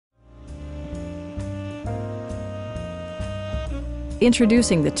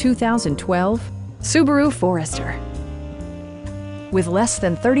Introducing the 2012 Subaru Forester. With less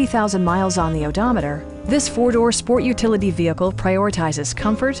than 30,000 miles on the odometer, this four-door sport utility vehicle prioritizes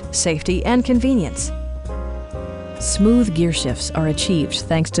comfort, safety, and convenience. Smooth gear shifts are achieved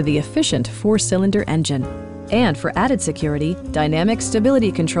thanks to the efficient four-cylinder engine. And for added security, dynamic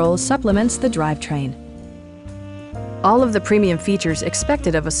stability control supplements the drivetrain. All of the premium features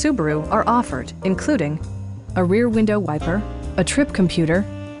expected of a Subaru are offered, including a rear window wiper, a trip computer,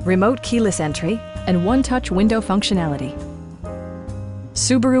 remote keyless entry, and one-touch window functionality.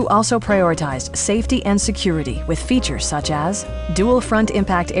 Subaru also prioritized safety and security with features such as dual front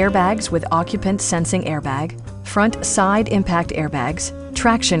impact airbags with occupant sensing airbag, front side impact airbags,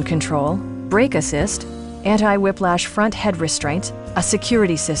 traction control, brake assist, anti-whiplash front head restraints, a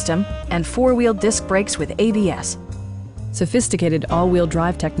security system, and four-wheel disc brakes with ABS. Sophisticated all-wheel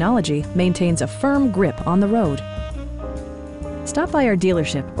drive technology maintains a firm grip on the road. Stop by our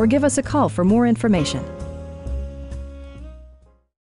dealership or give us a call for more information.